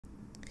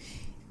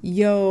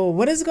Yo,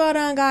 what is going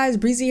on, guys?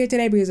 Breezy here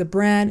today because a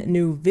brand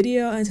new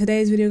video. In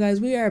today's video,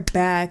 guys, we are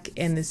back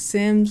in the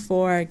Sims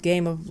 4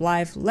 Game of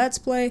Life Let's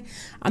Play.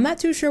 I'm not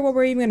too sure what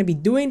we're even going to be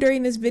doing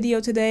during this video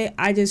today.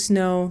 I just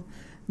know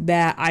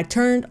that I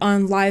turned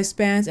on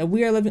lifespans and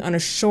we are living on a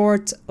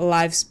short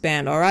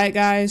lifespan. Alright,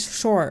 guys?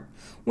 Short.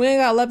 We only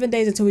got 11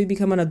 days until we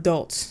become an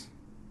adult. So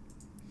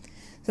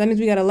that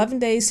means we got 11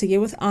 days to get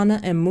with Anna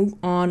and move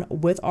on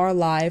with our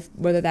life,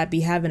 whether that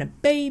be having a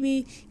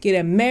baby,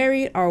 getting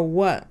married, or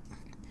what.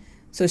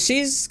 So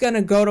she's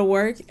gonna go to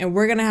work, and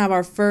we're gonna have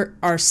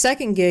our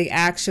second gig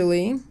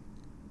actually.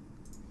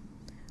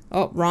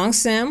 Oh, wrong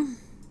sim.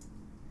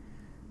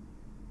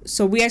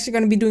 So we actually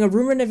gonna be doing a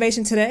room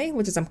renovation today,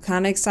 which is I'm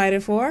kind of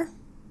excited for.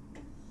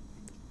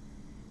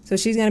 So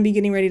she's gonna be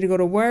getting ready to go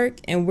to work,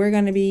 and we're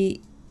gonna be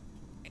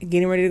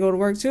getting ready to go to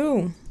work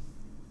too.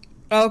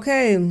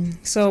 Okay,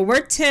 so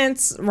we're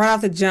tense right off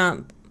the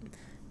jump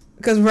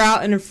because we're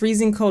out in a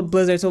freezing cold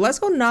blizzard. So let's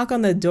go knock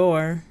on the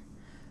door.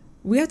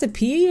 We have to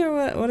pee or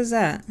what? What is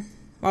that?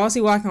 Why was he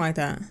walking like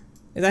that?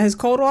 Is that his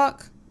cold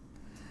walk?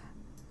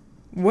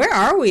 Where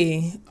are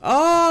we?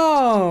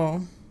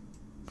 Oh,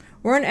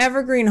 we're in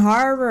Evergreen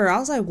Harbor. I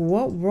was like,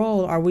 what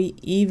world are we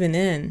even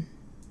in?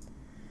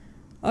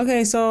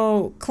 Okay,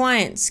 so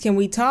clients, can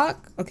we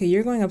talk? Okay,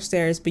 you're going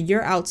upstairs, but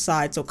you're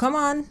outside, so come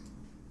on.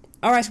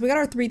 All right, so we got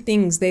our three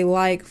things. They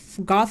like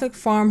Gothic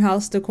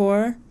farmhouse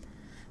decor.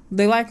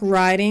 They like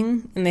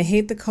riding, and they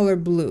hate the color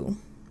blue.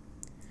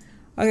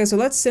 Okay, so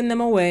let's send them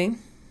away.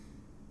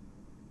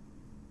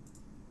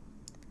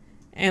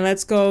 And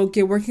let's go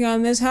get working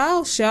on this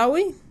house, shall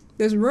we?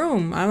 This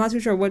room. I'm not too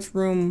sure which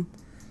room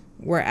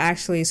we're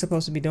actually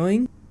supposed to be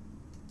doing.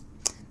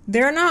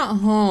 They're not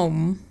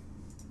home.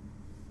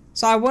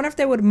 So I wonder if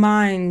they would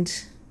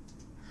mind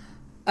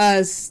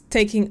us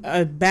taking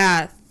a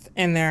bath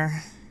in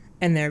their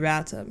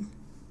bathtub.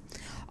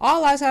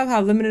 All lifestyles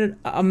have limited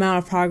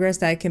amount of progress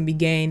that can be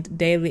gained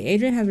daily.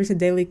 Adrian has reached a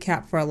daily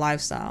cap for a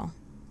lifestyle.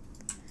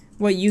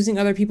 What, using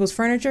other people's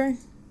furniture?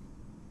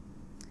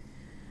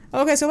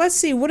 Okay, so let's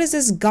see. What is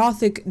this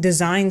Gothic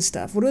design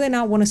stuff? What do they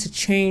not want us to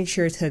change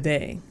here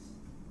today?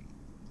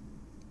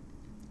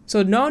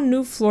 So no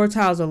new floor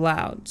tiles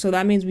allowed. So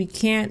that means we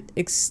can't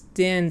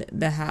extend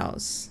the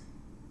house.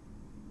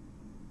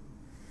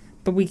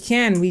 But we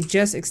can. We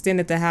just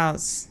extended the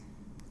house.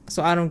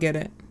 So I don't get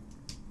it.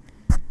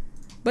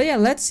 But yeah,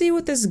 let's see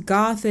what this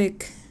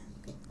Gothic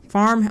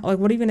farm... Like,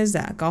 what even is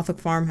that? Gothic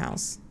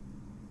farmhouse.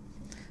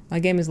 My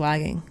game is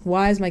lagging.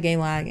 Why is my game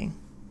lagging?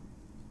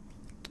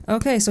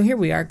 Okay, so here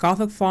we are.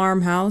 Gothic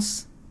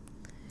farmhouse.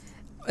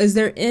 Is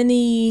there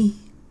any...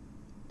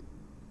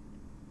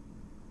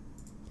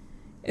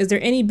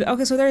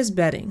 Okay, so there's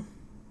bedding.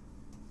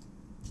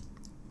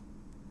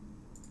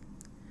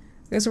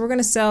 Okay, so we're going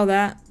to sell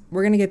that.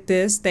 We're going to get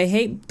this. They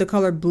hate the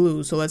color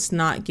blue, so let's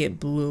not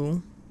get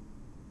blue.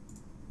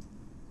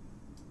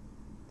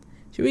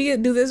 Should we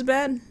do this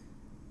bed?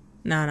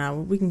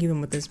 No, we can keep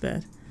them with this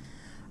bed.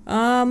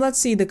 Let's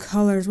see the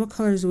colors. What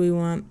colors do we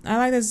want? I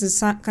like this. It's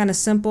kind of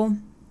simple.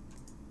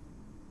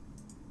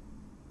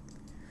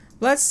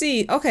 Let's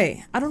see.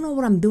 Okay, I don't know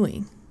what I'm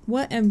doing.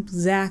 What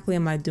exactly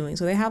am I doing?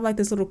 So they have like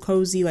this little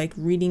cozy like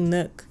reading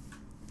nook.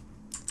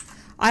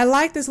 I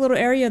like this little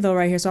area though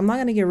right here, so I'm not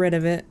gonna get rid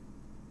of it.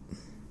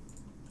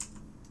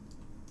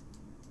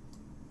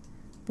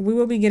 But we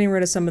will be getting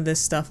rid of some of this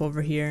stuff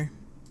over here.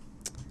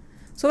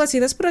 So let's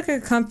see. Let's put like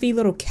a comfy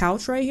little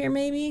couch right here,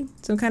 maybe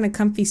some kind of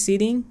comfy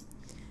seating.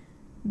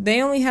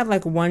 They only have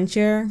like one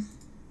chair.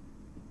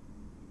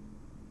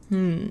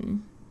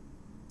 We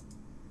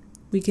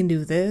can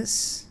do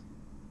this.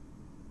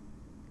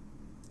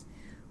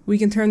 We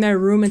can turn that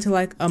room into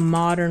like a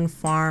modern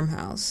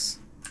farmhouse.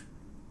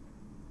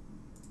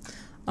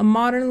 A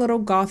modern little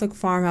Gothic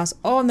farmhouse.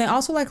 Oh, and they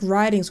also like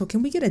riding. So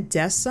can we get a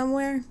desk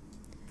somewhere?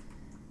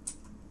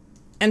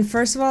 And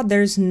first of all,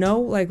 there's no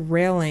like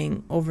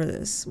railing over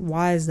this.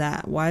 Why is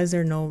that? Why is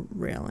there no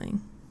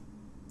railing?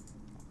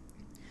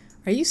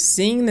 Are you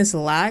seeing this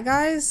lag,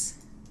 guys?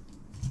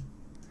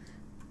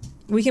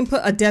 We can put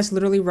a desk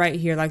literally right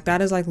here. Like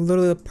that is like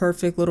literally a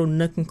perfect little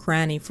nook and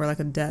cranny for like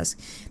a desk.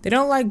 They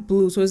don't like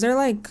blue. So is there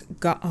like,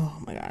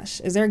 oh my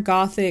gosh. Is there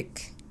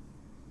Gothic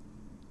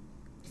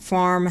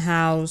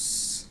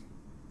farmhouse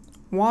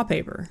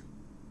wallpaper?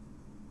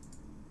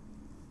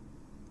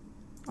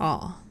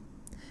 Oh,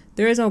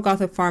 there is no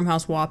Gothic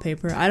farmhouse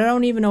wallpaper. I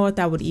don't even know what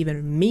that would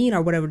even mean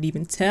or what I would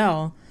even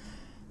tell.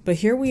 But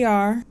here we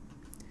are.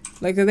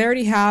 Like, they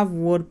already have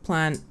wood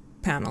plant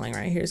paneling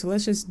right here, so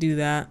let's just do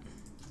that.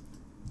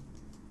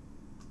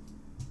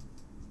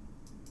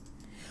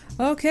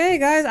 Okay,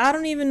 guys, I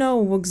don't even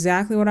know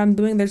exactly what I'm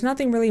doing. There's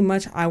nothing really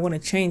much I want to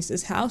change.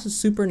 This house is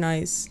super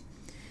nice.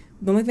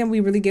 The only thing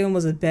we really gave him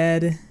was a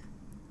bed.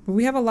 But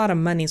we have a lot of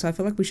money, so I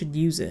feel like we should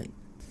use it.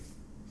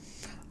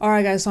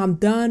 Alright, guys, so I'm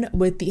done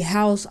with the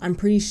house, I'm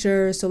pretty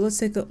sure. So let's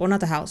take a... Well, not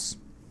the house,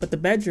 but the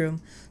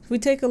bedroom. If we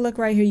take a look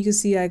right here, you can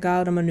see I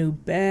got him a new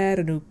bed,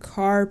 a new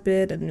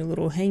carpet, a new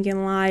little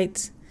hanging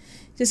light.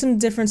 just some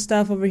different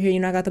stuff over here. You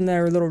know, I got them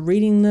their little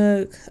reading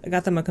nook. I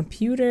got them a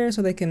computer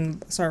so they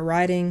can start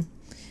writing.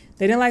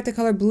 They didn't like the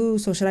color blue,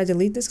 so should I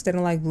delete this because they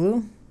don't like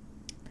blue?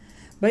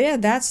 But yeah,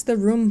 that's the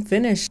room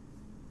finished.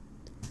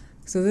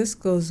 So this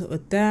goes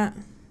with that.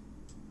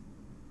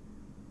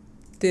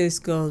 This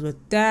goes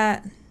with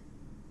that.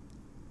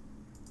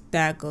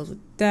 That goes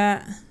with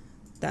that.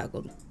 That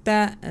goes with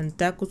that. And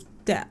that goes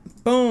with that.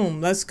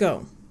 Boom. Let's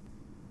go.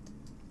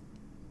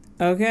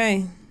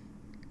 Okay.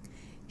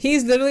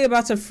 He's literally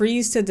about to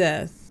freeze to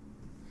death.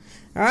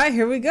 All right,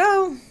 here we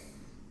go.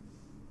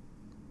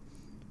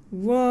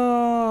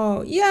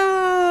 Whoa.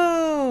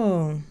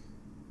 Yo.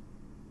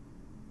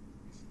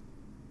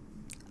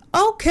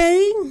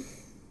 Okay.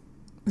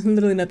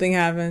 Literally nothing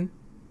happened.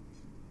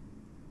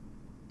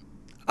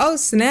 Oh,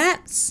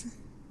 snaps.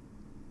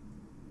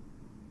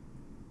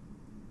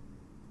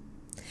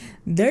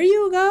 There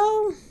you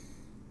go.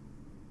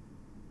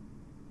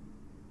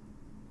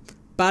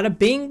 Bada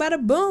bing, bada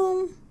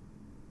boom.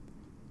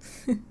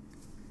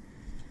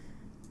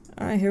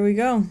 All right, here we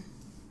go.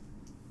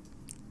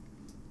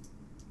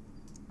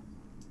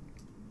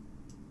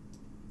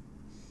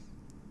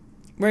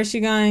 Where's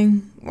she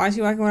going? Why is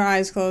she walking with her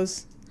eyes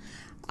closed?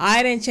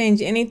 I didn't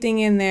change anything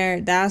in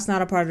there. That's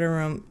not a part of the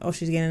room. Oh,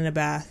 she's getting in a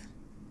bath.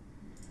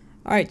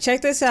 All right,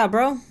 check this out,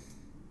 bro.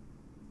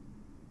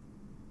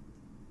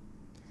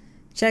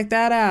 Check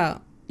that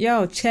out.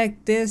 Yo,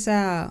 check this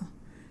out.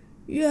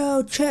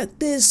 Yo, check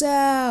this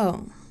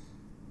out.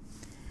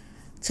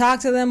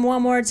 Talk to them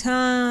one more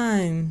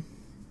time.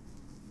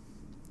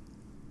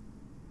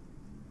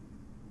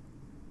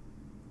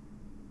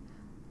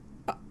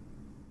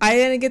 I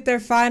didn't get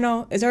their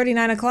final. It's already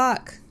 9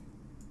 o'clock.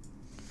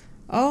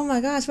 Oh my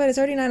gosh, wait, it's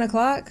already 9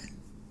 o'clock.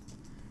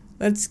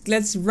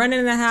 Let's run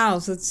in the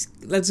house.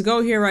 Let's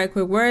go here right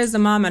quick. Where is the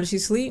mom at? Does she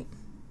sleep?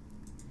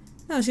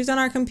 No, she's on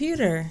our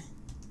computer.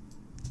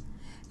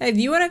 Hey, if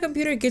you want a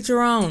computer, get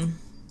your own.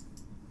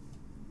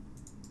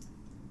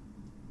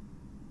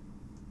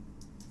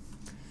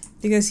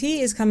 Because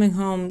he is coming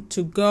home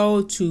to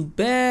go to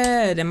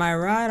bed. Am I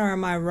right or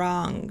am I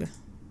wrong?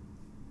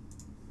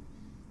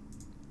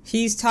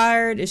 He's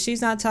tired. If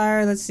she's not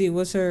tired, let's see.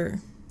 What's her...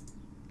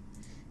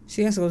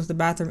 She has to go to the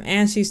bathroom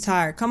and she's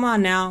tired. Come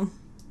on now.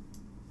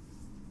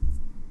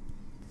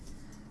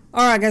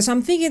 Alright guys, so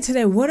I'm thinking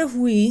today, what if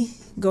we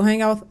go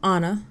hang out with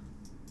Anna?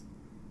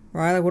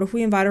 Right? Like, what if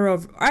we invite her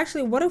over?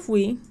 Actually, what if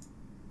we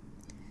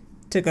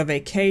took a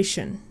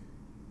vacation?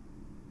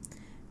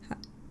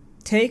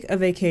 Take a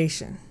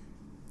vacation.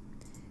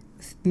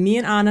 Me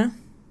and Anna.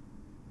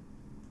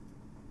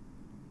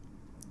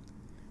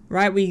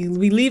 Right? We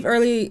leave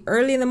early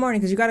in the morning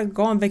because you got to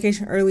go on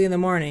vacation early in the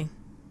morning.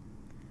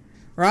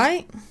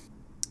 Right?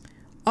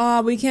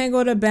 We can't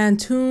go to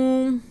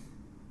Bantoom.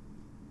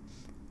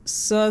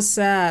 So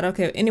sad.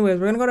 Okay, anyways,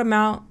 we're going to go to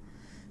Mount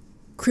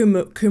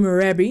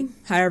Kumarebi,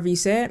 however you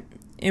say it.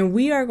 And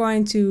we are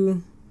going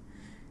to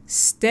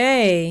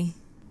stay.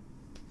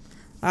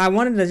 I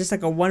wanted just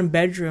like a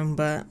 1-bedroom,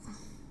 but...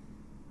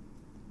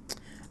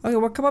 Okay,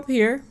 we'll come up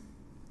here.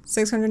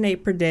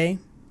 608 per day.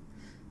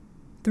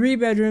 3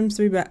 bedrooms,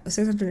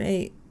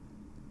 608.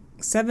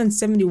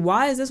 770.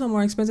 Why is this one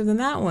more expensive than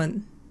that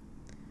one?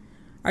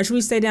 Or should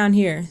we stay down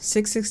here?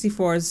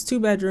 664. It's 2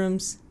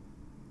 bedrooms.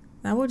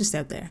 Now we'll just stay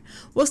up there.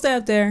 We'll stay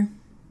up there.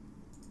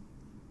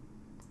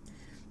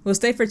 We'll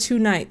stay for 2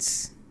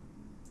 nights.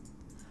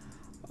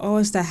 Oh,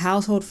 it's the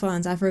household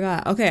funds. I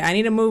forgot. Okay, I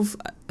need to move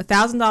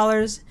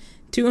 $1,000,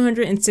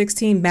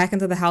 216 back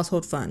into the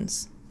household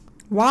funds.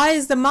 Why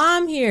is the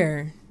mom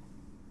here?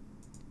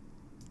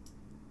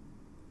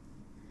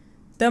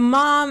 The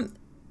mom...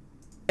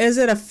 Is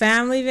it a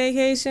family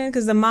vacation?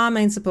 Because the mom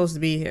ain't supposed to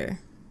be here.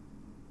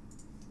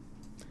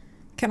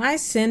 Can I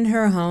send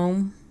her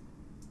home?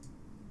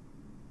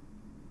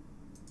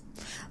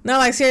 No,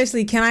 like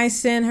seriously, can I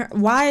send her?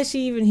 Why is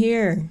she even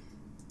here?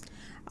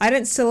 I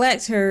didn't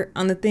select her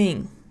on the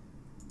thing.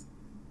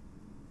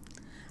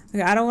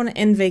 Okay, I don't want to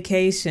end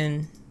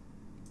vacation.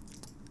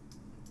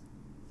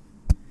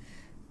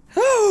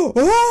 Oh!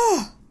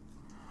 Oh!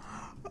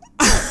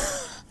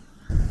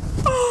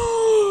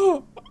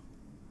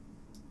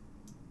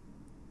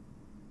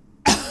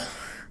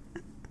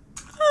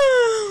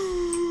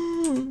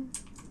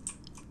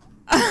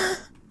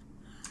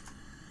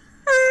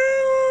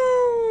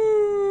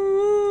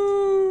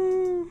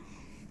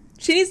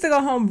 She needs to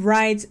go home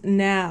right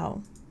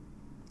now.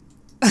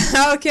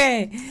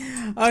 Okay,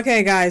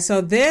 guys.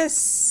 So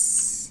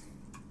this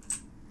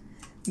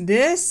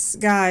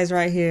guys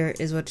right here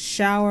is what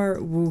shower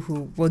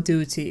woohoo will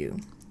do to you.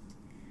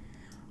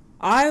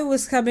 I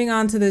was coming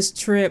onto this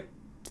trip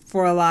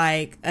for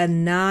like a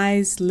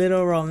nice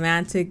little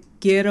romantic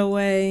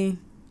getaway.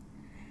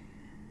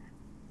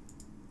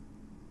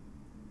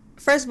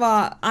 First of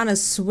all, on a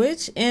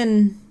switch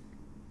in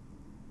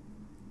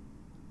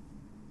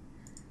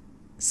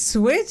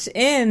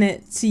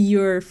to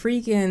your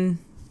freaking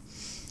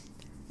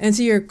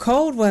into your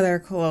cold weather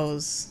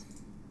clothes.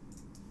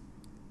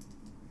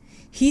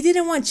 He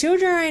didn't want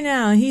children right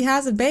now. He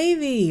has a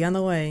baby on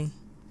the way.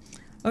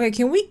 Okay,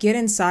 can we get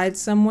inside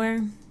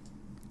somewhere?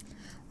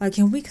 Like,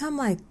 can we come,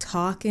 like,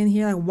 talk in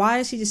here? Like, why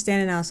is she just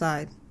standing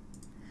outside?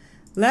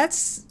 I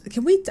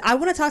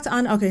want to talk to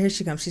Anna. Okay, here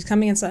she comes. She's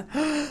coming inside.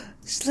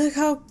 Look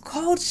how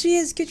cold she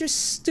is. Get your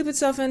stupid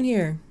self in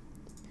here.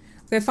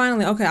 Okay,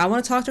 finally. Okay, I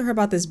want to talk to her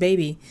about this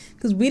baby.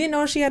 Because we didn't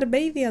know she had a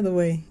baby the other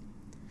way.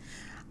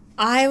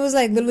 I was,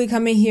 like, literally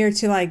coming here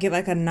to, like, get,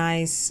 like, a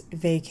nice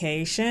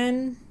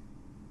vacation.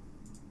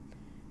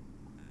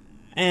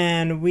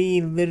 And we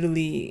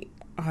literally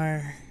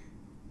are...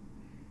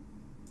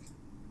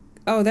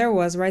 Oh, there it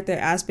was. Right there.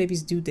 Ask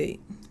baby's due date.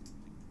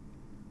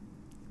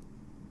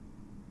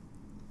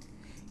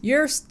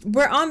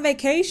 We're on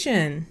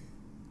vacation.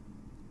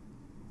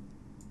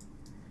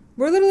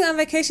 We're literally on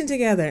vacation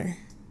together.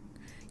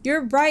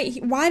 You're right.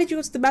 Why did you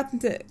go to the bathroom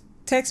to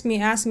text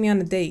me asking me on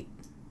a date?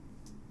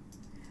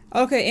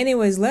 Okay,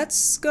 anyways,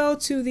 let's go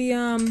to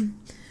the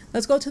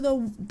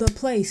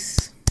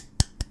place.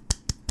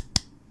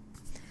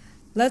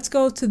 Let's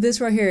go to this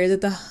right here. Is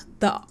it the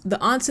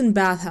onsen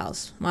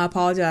bathhouse? My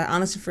apologies. I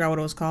honestly forgot what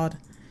it was called.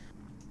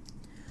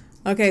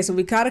 Okay, so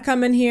we gotta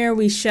come in here.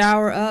 We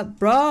shower up.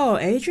 Bro,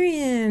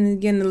 Adrian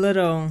getting a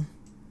little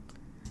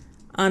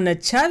on the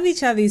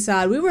chubby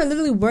side. We were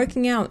literally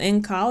working out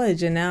in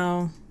college and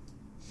now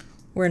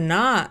we're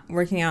not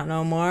working out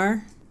no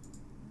more.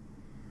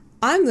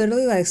 I'm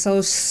literally like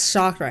so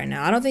shocked right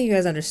now. I don't think you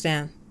guys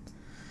understand.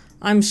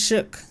 I'm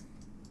shook.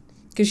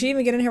 Could she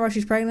even get in here while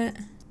she's pregnant?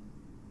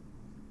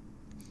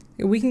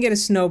 We can get a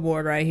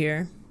snowboard right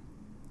here.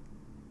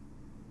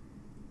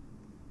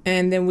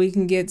 And then we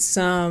can get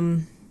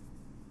some...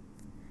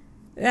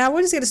 Yeah,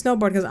 we'll just get a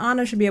snowboard because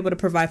Anna should be able to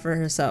provide for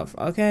herself,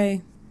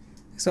 okay?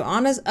 So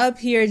Anna's up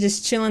here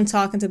just chilling,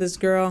 talking to this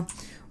girl.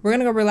 We're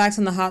gonna go relax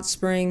in the hot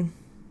spring.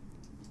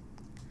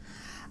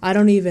 I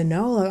don't even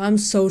know. Like, I'm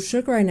so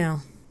shook right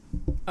now.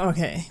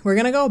 Okay, we're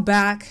gonna go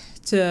back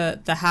to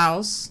the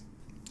house.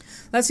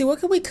 Let's see, what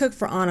can we cook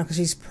for Anna because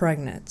she's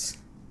pregnant?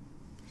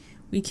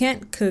 We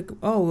can't cook.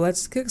 Oh,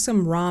 let's cook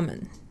some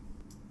ramen.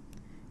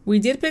 We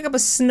did pick up a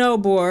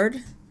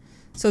snowboard.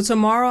 So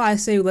tomorrow I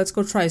say let's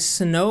go try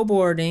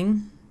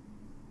snowboarding.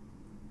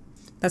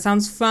 That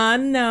sounds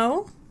fun,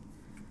 no?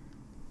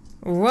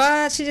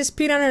 What? She just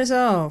peed on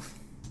herself.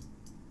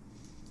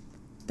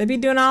 They be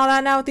doing all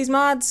that now with these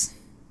mods?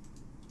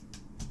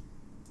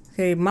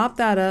 Okay, mop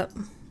that up.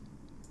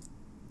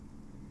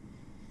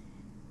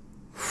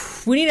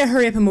 We need to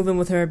hurry up and move in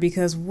with her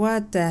because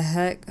what the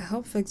heck?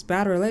 Help fix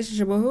bad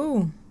relationship with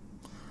who?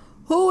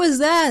 Who is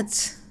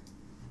that?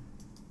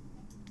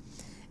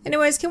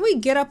 Anyways, can we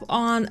get up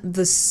on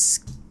the...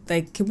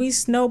 Like, can we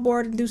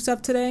snowboard and do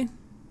stuff today?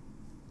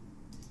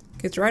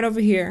 It's right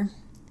over here.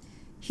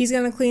 He's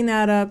going to clean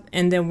that up,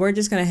 and then we're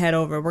just going to head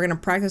over. We're going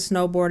to practice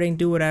snowboarding,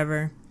 do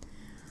whatever.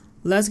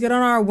 Let's get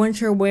on our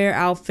winter wear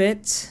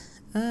outfit.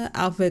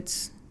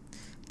 Outfits.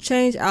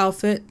 Change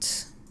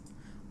outfit.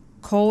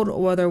 Cold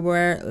weather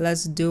wear.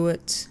 Let's do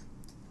it.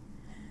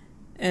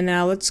 And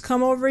now let's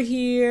come over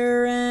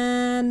here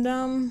and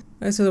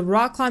so the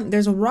rock climb.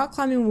 There's a rock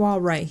climbing wall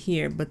right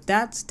here, but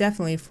that's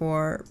definitely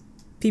for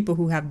people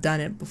who have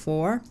done it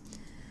before.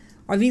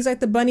 Are these like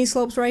the bunny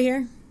slopes right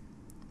here?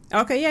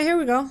 Okay, yeah, here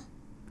we go.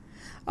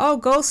 Oh,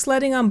 go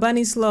sledding on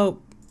bunny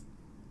slope.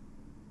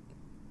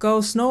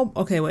 Go snow.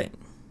 Okay, wait.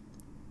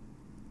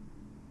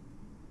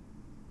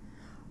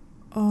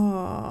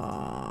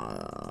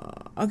 Oh,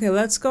 okay.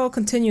 Let's go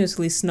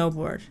continuously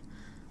snowboard.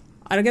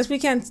 I guess we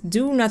can't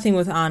do nothing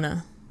with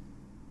Anna.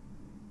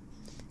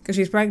 Because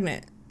she's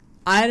pregnant.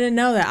 I didn't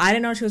know that. I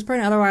didn't know she was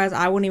pregnant. Otherwise,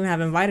 I wouldn't even have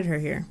invited her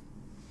here.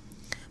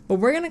 But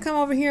we're going to come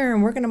over here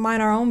and we're going to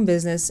mind our own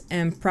business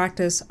and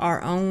practice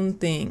our own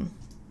thing.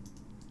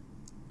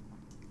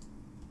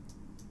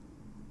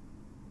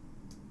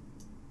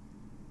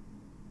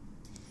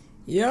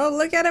 Yo,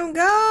 look at him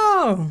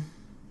go.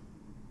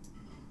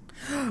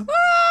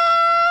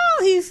 Oh,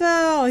 he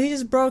fell. He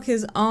just broke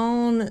his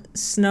own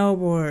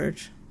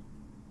snowboard.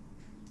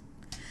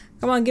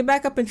 Come on, get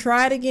back up and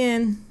try it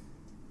again.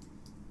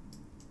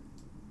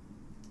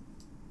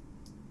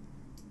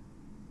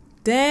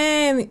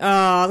 Dang. Oh,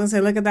 I was gonna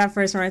say, look at that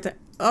first one right there.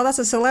 Oh, that's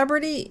a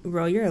celebrity?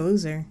 Bro, you're a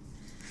loser.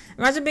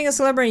 Imagine being a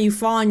celebrity and you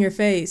fall on your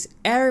face.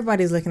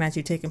 Everybody's looking at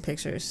you taking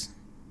pictures.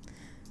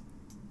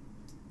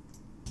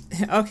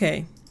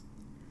 Okay.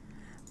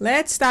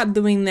 Let's stop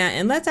doing that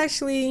and let's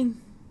actually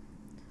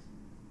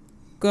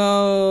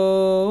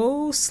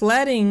go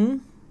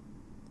sledding.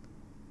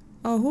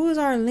 Oh, who is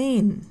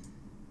Arlene?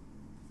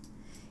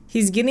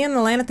 He's getting on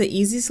the land at the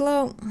easy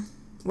slope?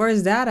 Where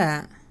is that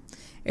at?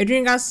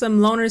 Adrian got some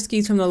loaner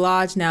skis from the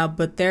lodge now,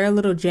 but they're a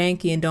little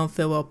janky and don't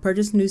fit well.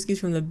 Purchase new skis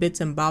from the Bits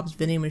and Bob's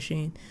vending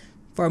machine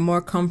for a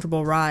more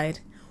comfortable ride.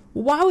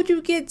 Why would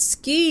you get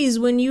skis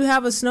when you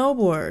have a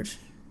snowboard?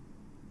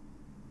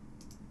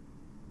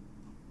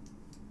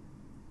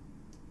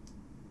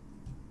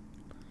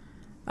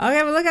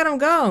 Okay, but look at him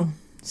go.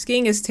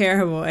 Skiing is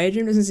terrible.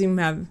 Adrian doesn't seem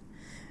to have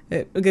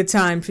a good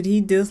time. Should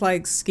he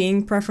dislike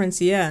skiing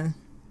preference? Yeah.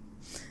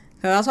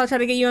 That's why I try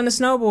to get you on the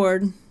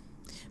snowboard.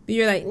 But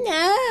you're like,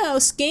 no,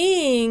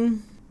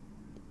 skiing.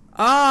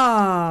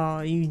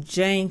 Oh, you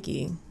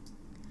janky.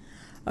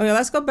 Okay,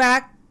 let's go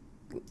back.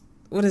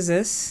 What is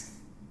this?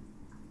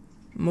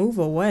 Move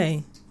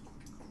away.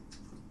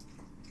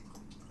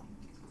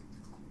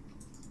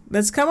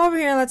 Let's come over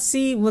here and let's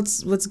see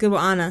what's good with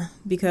Anna,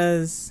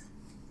 because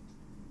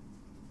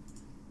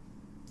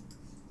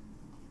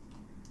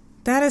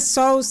that is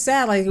so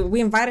sad. Like,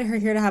 we invited her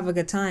here to have a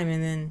good time,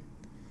 and then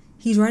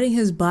he's riding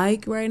his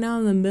bike right now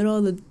in the middle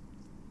of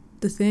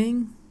the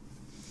thing.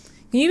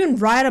 Can you even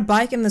ride a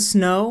bike in the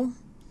snow?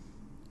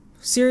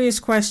 Serious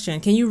question.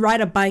 Can you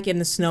ride a bike in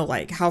the snow?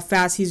 Like, how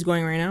fast he's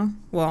going right now?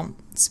 Well,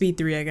 speed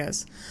 3, I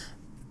guess.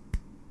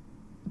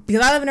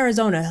 Because I live in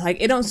Arizona. Like,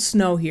 it don't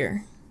snow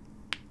here.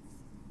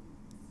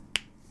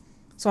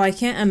 So I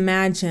can't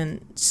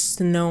imagine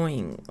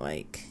snowing,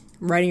 like,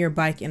 riding your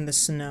bike in the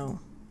snow.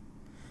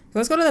 So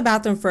let's go to the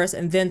bathroom first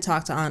and then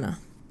talk to Anna.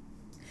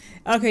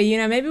 Okay, you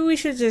know, maybe we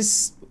should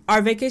just...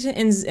 Our vacation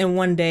ends in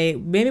 1 day.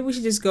 Maybe we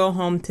should just go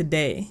home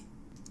today.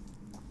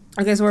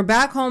 Okay, so we're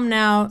back home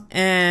now,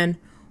 and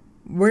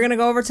we're going to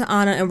go over to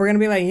Anna, and we're going to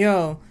be like,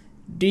 yo,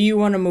 do you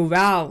want to move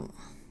out?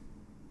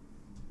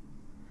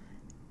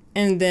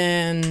 And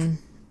then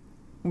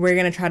we're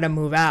going to try to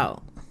move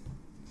out.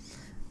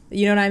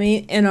 You know what I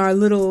mean? In our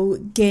little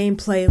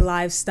gameplay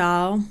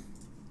lifestyle.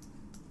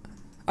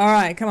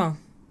 Alright, come on.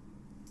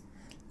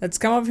 Let's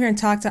come over here and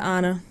talk to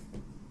Anna.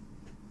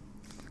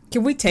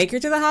 Can we take her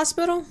to the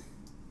hospital?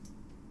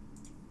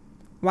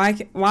 Why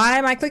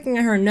am I clicking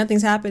on her and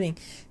nothing's happening?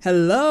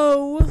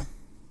 Hello?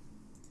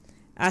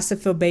 Asked to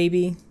feel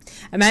baby.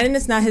 Imagine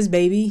it's not his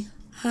baby.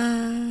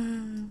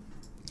 I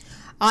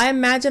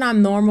imagine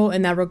I'm normal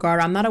in that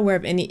regard. I'm not aware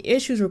of any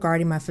issues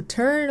regarding my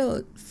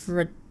fertility.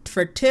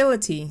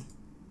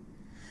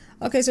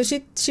 Okay, so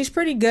she's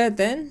pretty good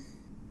then.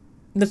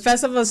 The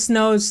festival of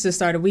snows just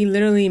started. We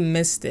literally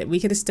missed it. We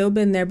could have still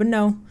been there, but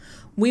no.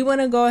 We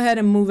want to go ahead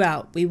and move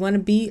out. We want to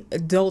be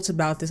adults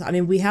about this. I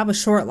mean, we have a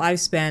short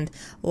lifespan.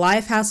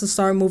 Life has to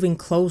start moving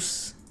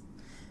close.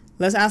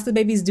 Let's ask the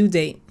baby's due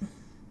date.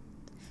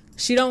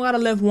 She don't gotta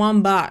live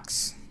 1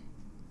 box.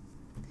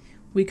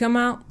 We come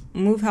out,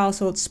 move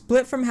household,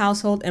 split from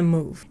household, and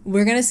move.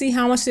 We're gonna see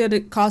how much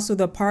it costs with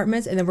the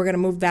apartments, and then we're gonna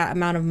move that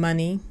amount of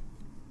money.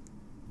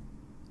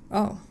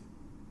 Oh.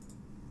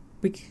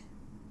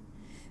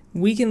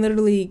 We can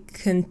literally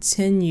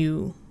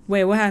continue.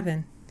 Wait, what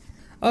happened?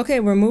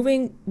 Okay, we're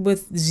moving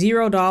with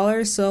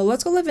 $0, so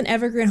let's go live in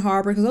Evergreen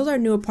Harbor, because those are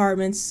new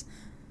apartments.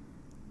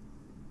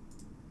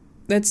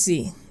 Let's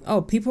see.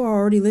 Oh, people are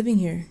already living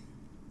here.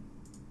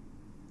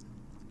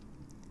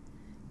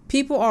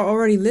 People are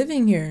already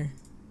living here.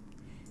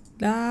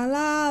 La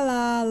la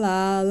la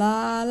la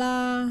la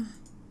la.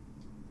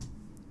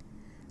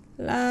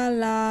 La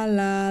la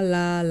la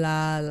la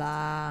la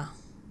la.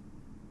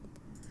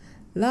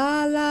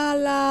 La la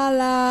la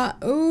la.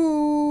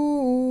 Oops.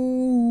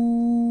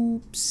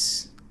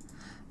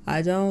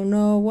 I don't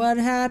know what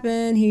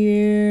happened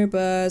here,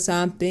 but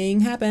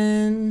something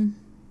happened.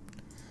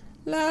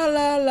 La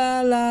la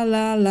la la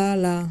la la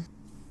la.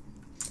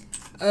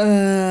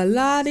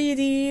 La dee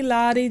dee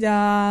la dee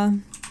da.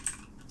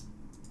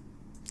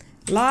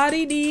 La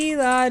dee dee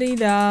la dee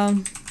da.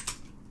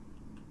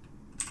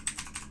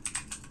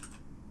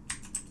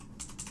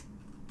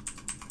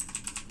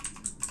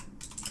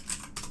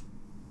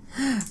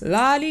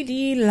 La dee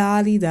dee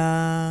la dee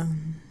da.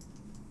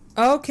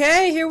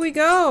 Okay, here we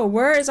go.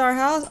 Where is our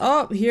house?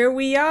 Oh, here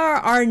we are.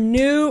 Our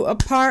new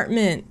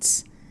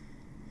apartment.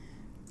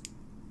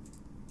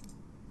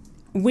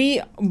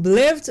 We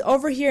lived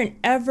over here in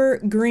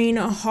Evergreen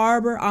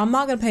Harbor. I'm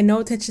not going to pay no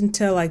attention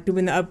to like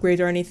doing the upgrades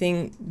or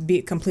anything,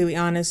 be completely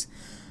honest.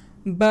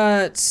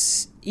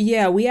 But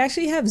yeah, we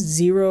actually have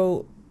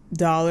 $0.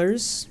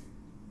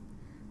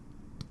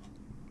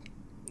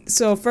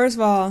 So first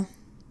of all,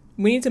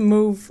 we need to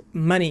move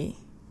money.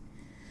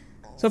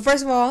 So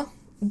first of all,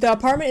 the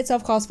apartment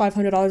itself costs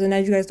 $500, and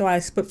as you guys know, I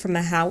split from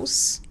the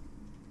house.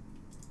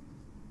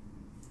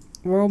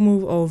 We'll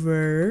move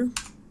over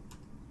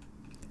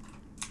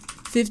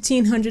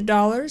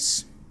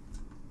 $1,500,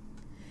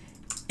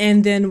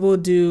 and then we'll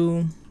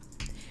do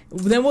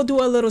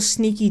a little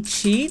sneaky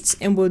cheat,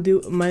 and we'll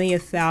do money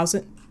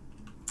 1,000.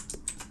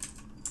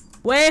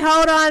 Wait,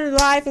 hold on,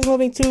 life is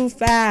moving too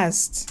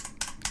fast.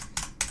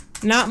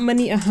 Not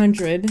money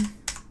 100.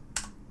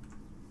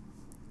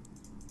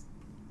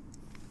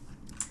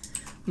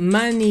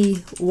 Money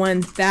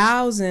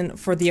 1,000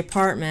 for the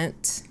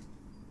apartment,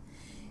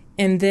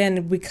 and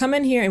then we come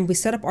in here and we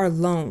set up our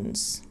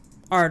loans,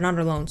 or not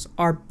our loans,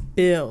 our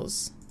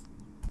bills,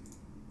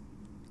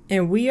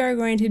 and we are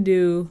going to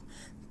do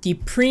the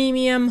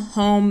premium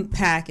home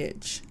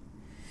package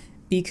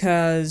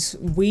because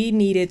we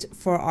need it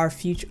for our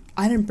future.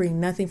 I didn't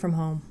bring nothing from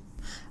home.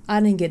 I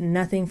didn't get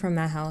nothing from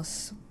that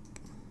house.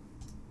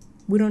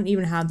 We don't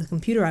even have the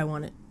computer I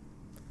wanted.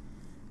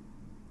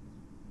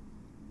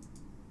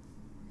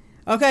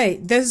 Okay,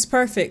 this is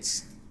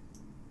perfect.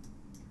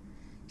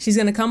 She's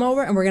gonna come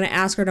over and we're gonna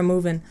ask her to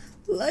move in.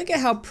 Look at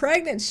how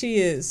pregnant she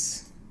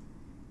is.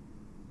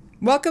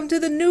 Welcome to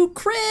the new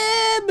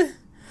crib.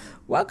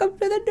 Welcome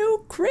to the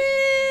new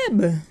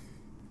crib.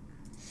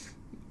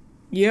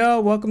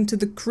 Yo, welcome to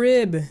the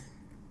crib.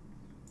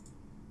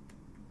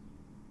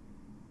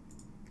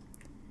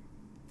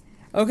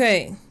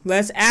 Okay,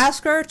 let's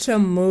ask her to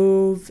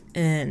move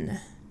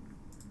in.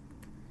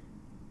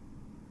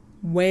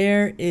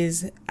 Where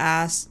is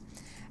ask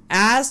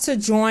to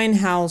join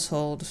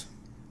household?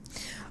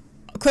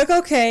 Click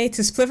OK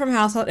to split from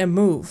household and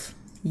move.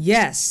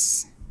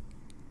 Yes.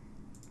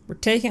 We're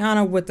taking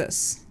Anna with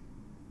us.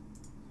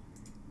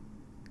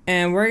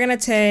 And we're going to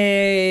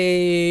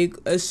take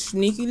a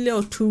sneaky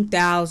little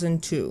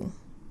 2002.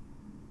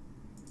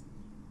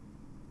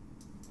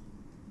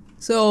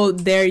 So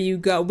there you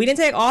go. We didn't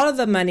take all of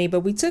the money,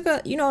 but we took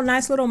a,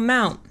 nice little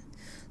amount.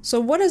 So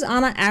what does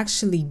Anna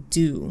actually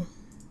do?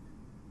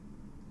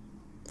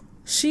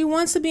 She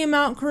wants to be a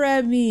Mount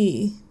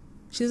Karebi.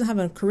 She doesn't have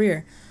a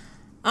career.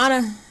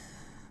 Anna,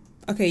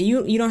 okay,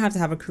 you don't have to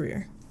have a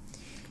career.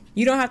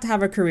 You don't have to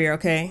have a career,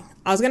 okay?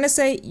 I was going to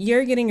say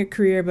you're getting a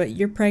career, but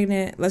you're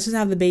pregnant. Let's just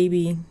have the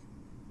baby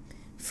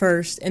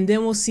first, and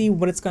then we'll see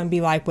what it's going to be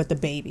like with the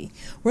baby.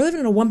 We're living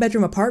in a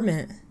 1-bedroom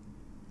apartment.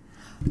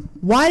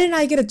 Why didn't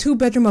I get a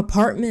 2-bedroom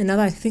apartment? Now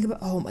that I think about,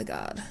 oh my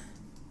God.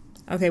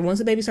 Okay, once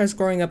the baby starts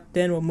growing up,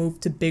 then we'll move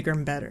to bigger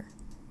and better.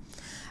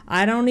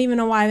 I don't even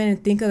know why I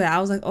didn't think of that.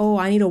 I was like, oh,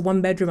 I need a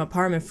 1-bedroom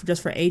apartment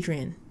just for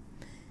Adrian.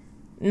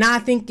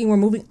 Not thinking we're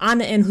moving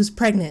Anna in who's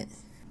pregnant.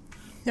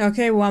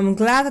 Okay, well, I'm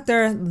glad that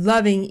they're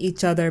loving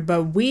each other,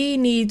 but we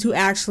need to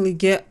actually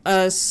get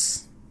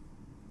us...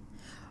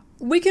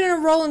 We can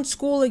enroll in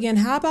school again.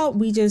 How about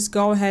we just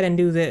go ahead and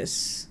do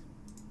this?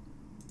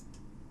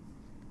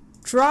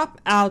 Drop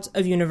out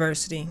of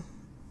university.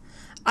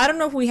 I don't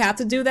know if we have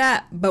to do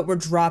that, but we're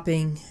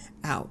dropping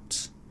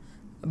out.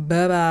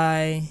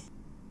 Bye-bye.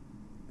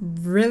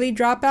 Really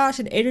drop out?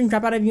 Should Adrian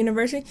drop out of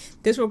university?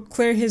 This will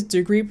clear his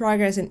degree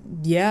progress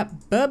and yep,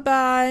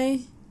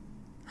 bye-bye.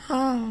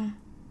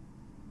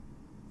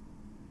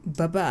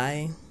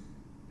 Bye-bye.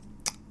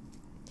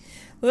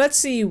 Let's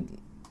see.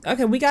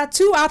 Okay, we got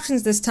 2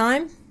 options this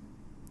time.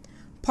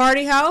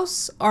 Party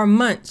house or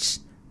munch.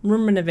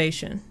 Room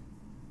renovation.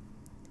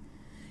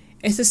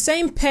 It's the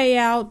same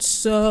payout,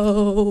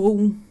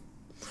 so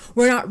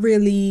we're not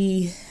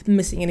really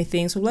missing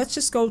anything. So let's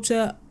just go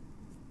to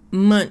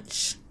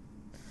munch.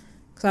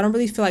 Because I don't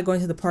really feel like going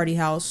to the party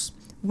house.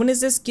 When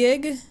is this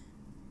gig?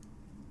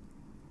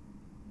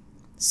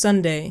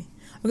 Sunday.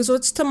 Okay, so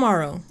it's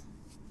tomorrow.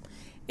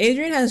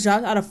 Adrian has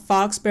dropped out of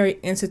Foxbury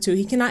Institute.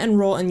 He cannot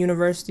enroll in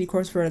university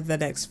course for the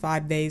next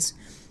 5 days.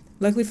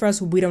 Luckily for us,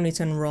 we don't need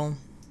to enroll.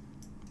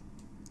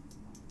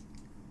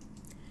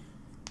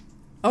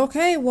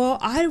 Okay, well,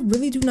 I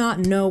really do not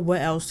know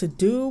what else to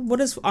do. What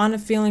is Anna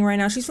feeling right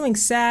now? She's feeling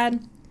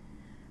sad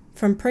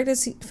from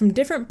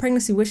different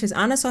pregnancy wishes.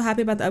 Anna's so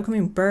happy about the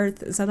upcoming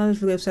birth. Sometimes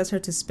it really upsets her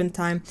to spend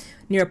time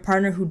near a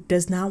partner who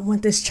does not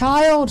want this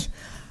child.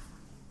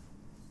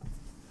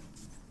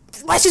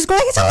 Why, she's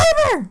going into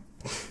labor!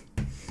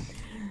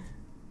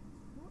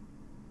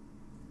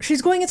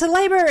 She's going into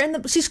labor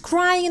and she's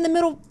crying in the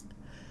middle.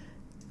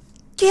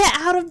 Get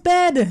out of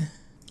bed.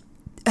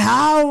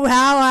 Ow.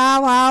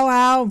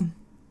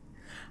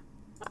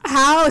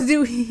 How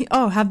do we...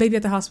 Oh, have baby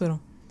at the hospital.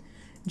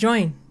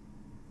 Join.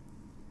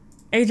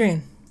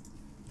 Adrian.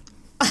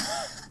 Yo,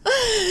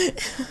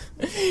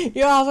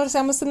 I was going to say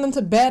I'm going to send them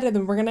to bed and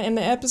then we're going to end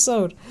the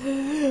episode.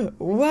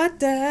 What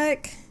the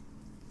heck?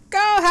 Go,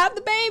 have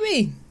the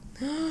baby.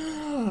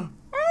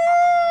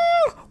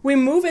 We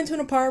move into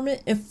an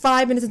apartment and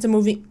 5 minutes into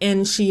moving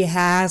in, she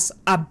has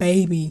a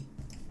baby.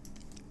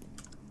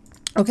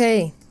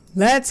 Okay,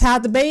 let's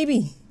have the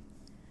baby.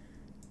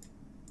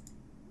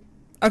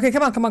 Okay,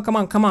 come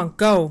on.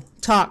 Go.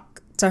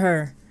 Talk to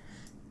her.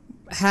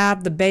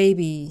 Have the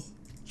baby.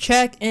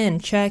 Check in.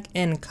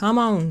 Come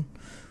on.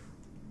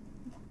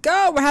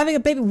 Go. We're having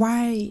a baby.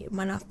 Why am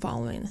I not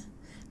following?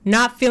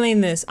 Not feeling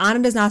this. Anna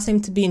does not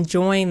seem to be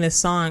enjoying this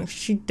song.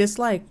 She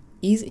disliked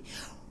easy.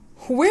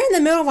 We're in the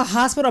middle of a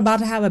hospital about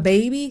to have a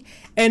baby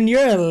and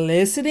you're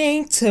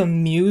listening to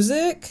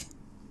music?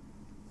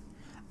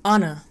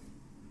 Anna.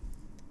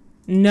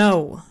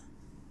 No.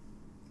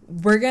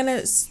 We're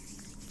gonna...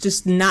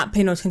 just not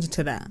pay no attention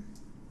to that.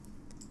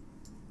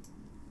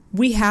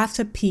 We have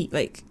to pee.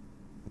 Like,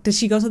 did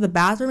she go to the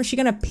bathroom? Is she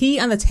gonna pee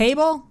on the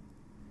table?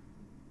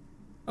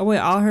 Oh wait,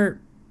 all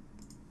her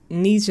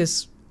knees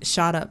just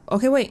shot up.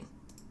 Okay, wait.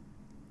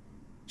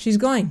 She's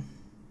going.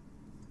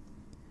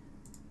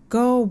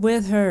 Go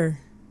with her.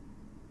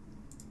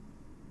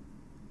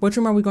 Which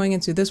room are we going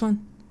into? This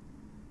one?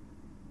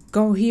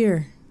 Go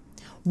here.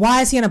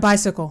 Why is he on a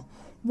bicycle?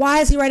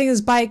 Why is he riding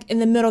his bike in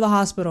the middle of the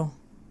hospital?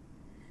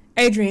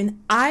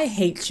 Adrian, I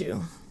hate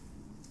you.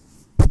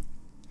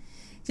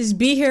 Just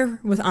be here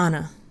with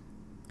Anna.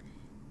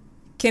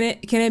 Can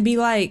it be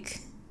like...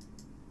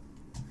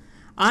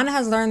 Anna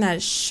has learned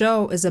that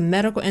Sho is a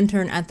medical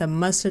intern at the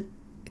Mustard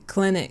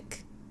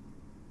Clinic.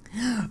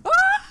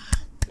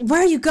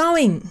 Where are you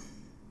going?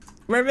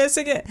 We're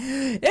missing it.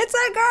 It's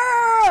a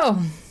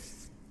girl!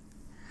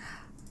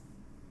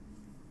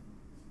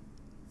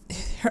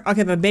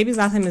 Okay, the baby's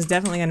last name is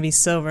definitely gonna be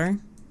Silver.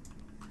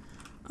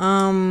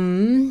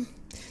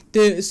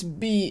 This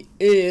beat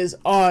is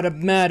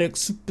automatic,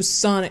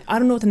 supersonic. I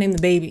don't know what to name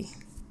the baby.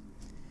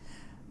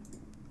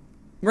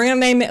 We're gonna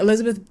name it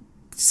Elizabeth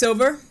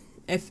Silver.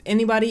 If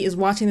anybody is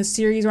watching the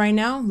series right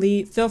now,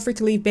 feel free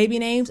to leave baby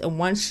names, and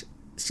once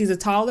she's a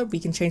toddler, we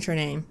can change her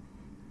name.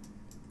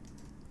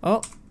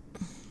 Oh.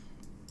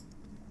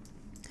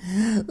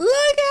 Look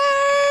at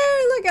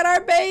her! Look at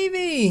our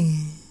baby!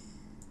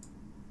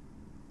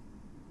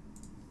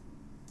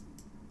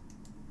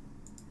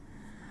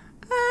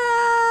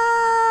 Ah!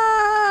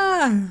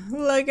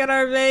 Look at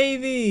our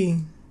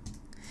baby!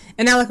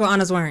 And now look what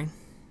Anna's wearing.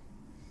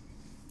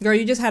 Girl,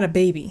 you just had a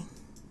baby.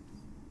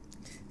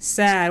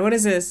 Sad. What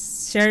is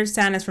this? Shared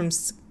sadness from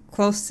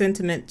close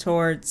sentiment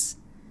towards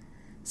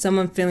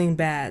someone feeling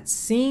bad.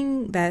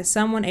 Seeing that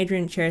someone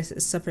Adrian cherishes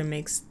is suffering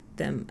makes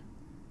them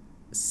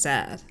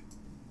sad.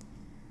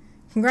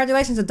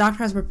 Congratulations, the doctor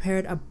has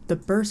prepared the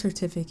birth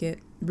certificate.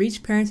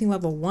 Reached parenting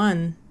level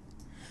 1.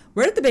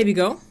 Where did the baby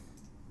go?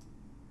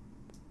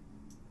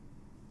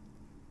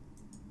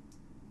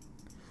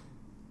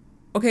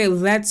 Okay,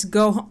 let's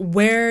go.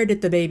 Where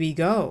did the baby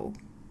go?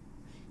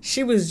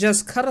 She was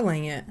just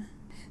cuddling it.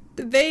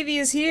 The baby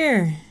is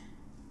here.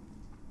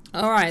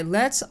 Alright,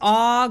 let's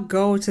all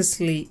go to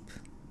sleep.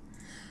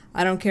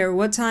 I don't care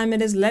what time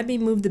it is. Let me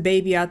move the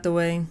baby out the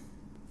way.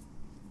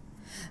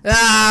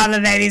 Ah, the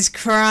baby's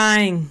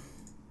crying.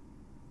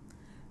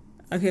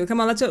 Okay, come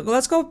on, let's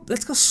go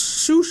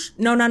shoosh.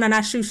 No, not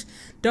shoosh.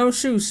 Don't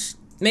shoosh.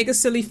 Make a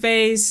silly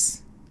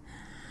face.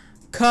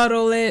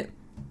 Cuddle it.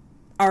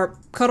 Or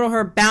cuddle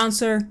her, bounce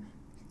her.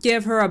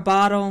 Give her a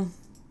bottle.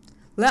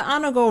 Let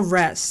Anna go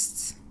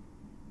rest.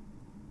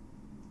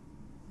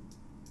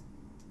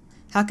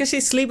 How can she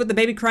sleep with the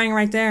baby crying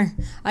right there?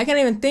 I can't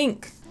even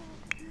think.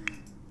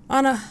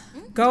 Anna,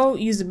 go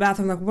use the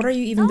bathroom. Like, what are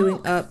you even doing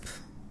up?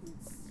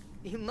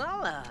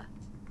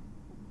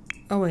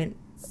 Oh, wait.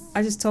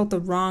 I just told the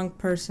wrong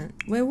person.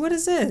 Wait, what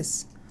is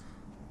this?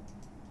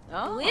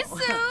 Are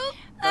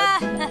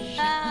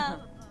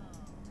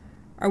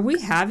we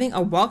having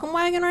a welcome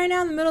wagon right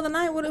now in the middle of the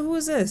night? Who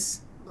is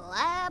this?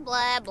 Blah,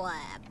 blah, blah.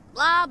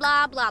 Blah,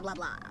 blah, blah, blah,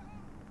 blah.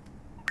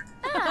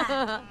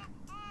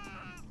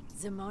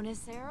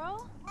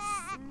 Zamonacero?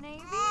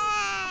 Maybe?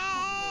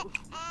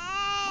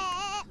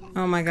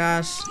 Oh my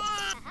gosh.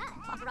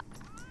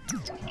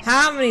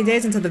 How many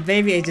days until the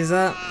baby ages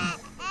up?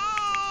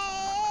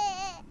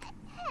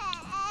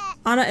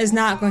 Anna is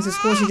not going to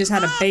school. She just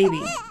had a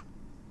baby.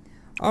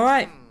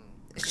 Alright.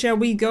 Shall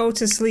we go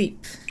to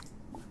sleep?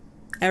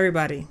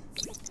 Everybody.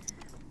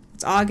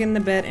 Let's all get in the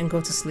bed and go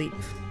to sleep.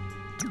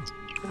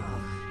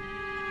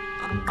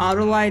 All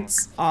the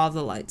lights. All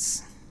the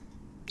lights.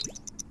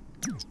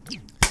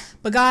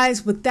 But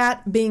guys, with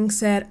that being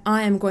said,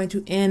 I am going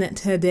to end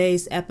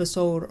today's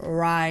episode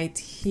right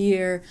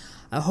here.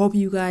 I hope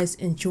you guys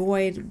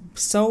enjoyed.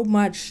 So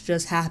much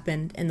just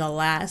happened in the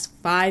last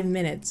 5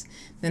 minutes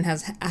than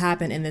has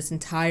happened in this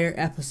entire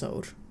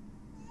episode.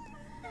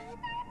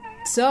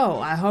 So,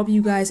 I hope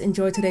you guys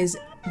enjoyed today's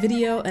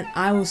video, and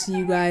I will see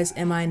you guys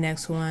in my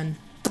next one.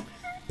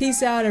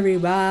 Peace out,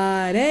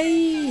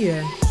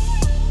 everybody.